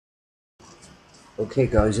Okay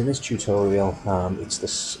guys, in this tutorial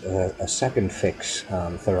it's a second fix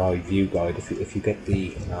for Ivue guide. If you get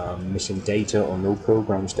the missing data or no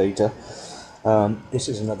programs data, this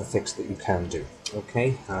is another fix that you can do.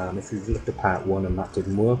 Okay, if you've looked at part 1 and that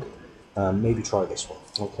didn't work, maybe try this one.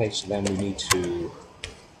 Okay, so then we need to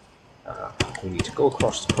go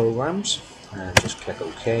across the programs and just click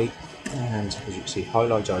OK, and as you can see,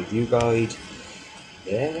 highlight Ivue guide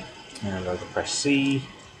there, and either press C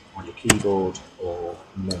on your keyboard or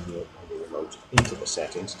menu on the remote into the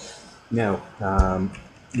settings. Now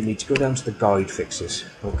you need to go down to the guide fixes.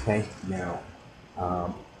 Okay, now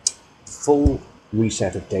full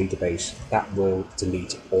reset of database, that will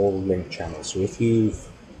delete all linked channels. So if you've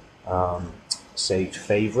saved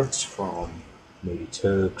favorites from maybe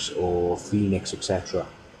Turks or Phoenix, etc.,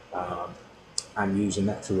 and using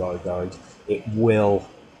that through iGuide, it will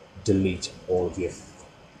delete all of your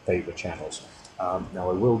favorite channels. Now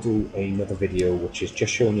I will do another video which is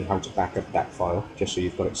just showing you how to back up that file, just so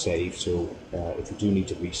you've got it saved, so if you do need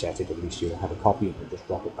to reset it, at least you'll have a copy and just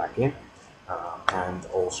drop it back in, and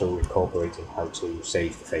also incorporating how to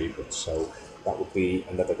save the favorites. So that would be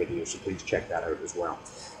another video, so please check that out as well.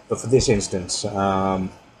 But for this instance, what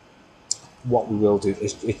we will do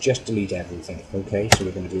is just delete everything. Okay, so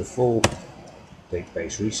we're going to do a full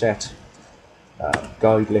database reset,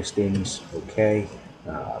 guide listings, okay,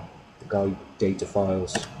 the guide data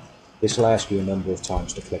files. This will ask you a number of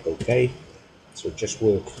times to click OK, so just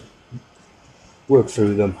work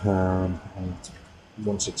through them, and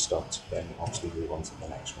once it's stopped, then obviously move on to the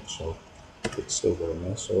next one. So it's still going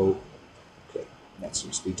there, so okay, that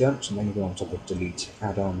seems to be done. So then you go on to the delete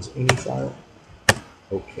add-ons ini file,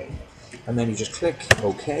 okay, and then you just click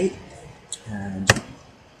OK and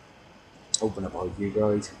open up Ivue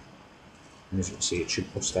guide, and as you can see, it should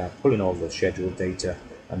start pulling all the scheduled data,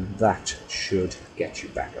 and that should get you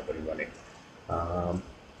back up and running. So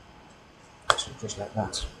just let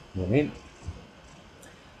that run in.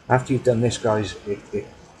 After you've done this, guys,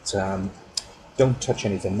 don't touch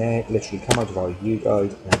anything there. Literally come out of Ivue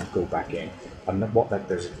guide and go back in. And what that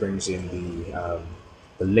does, it brings in the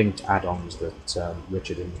linked add-ons that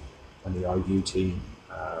Richard and the Ivue team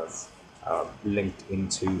have linked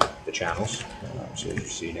into the channels. So as you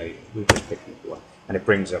see now, we just pick one, and it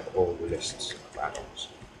brings up all the lists of add-ons.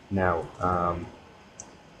 Now,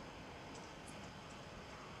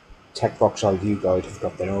 Techbox Ivue Guide have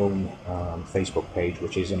got their own Facebook page,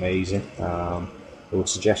 which is amazing. I would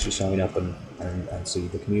suggest you sign up and see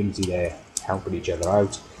the community there helping each other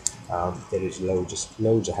out. There is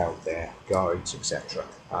loads of help there, guides, etc.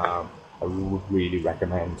 I would really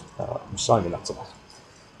recommend signing up to that.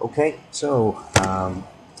 Okay, so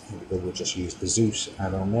we'll just use the Zeus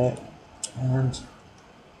add-on there, and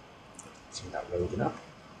see that loading up.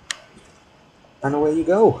 And away you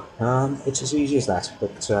go. It's as easy as that.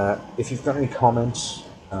 But if you've got any comments,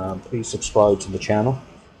 please subscribe to the channel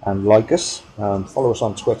and like us. Follow us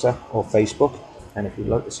on Twitter or Facebook. And if you'd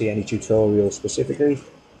like to see any tutorials specifically,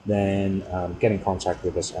 then get in contact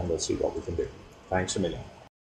with us and we'll see what we can do. Thanks a million.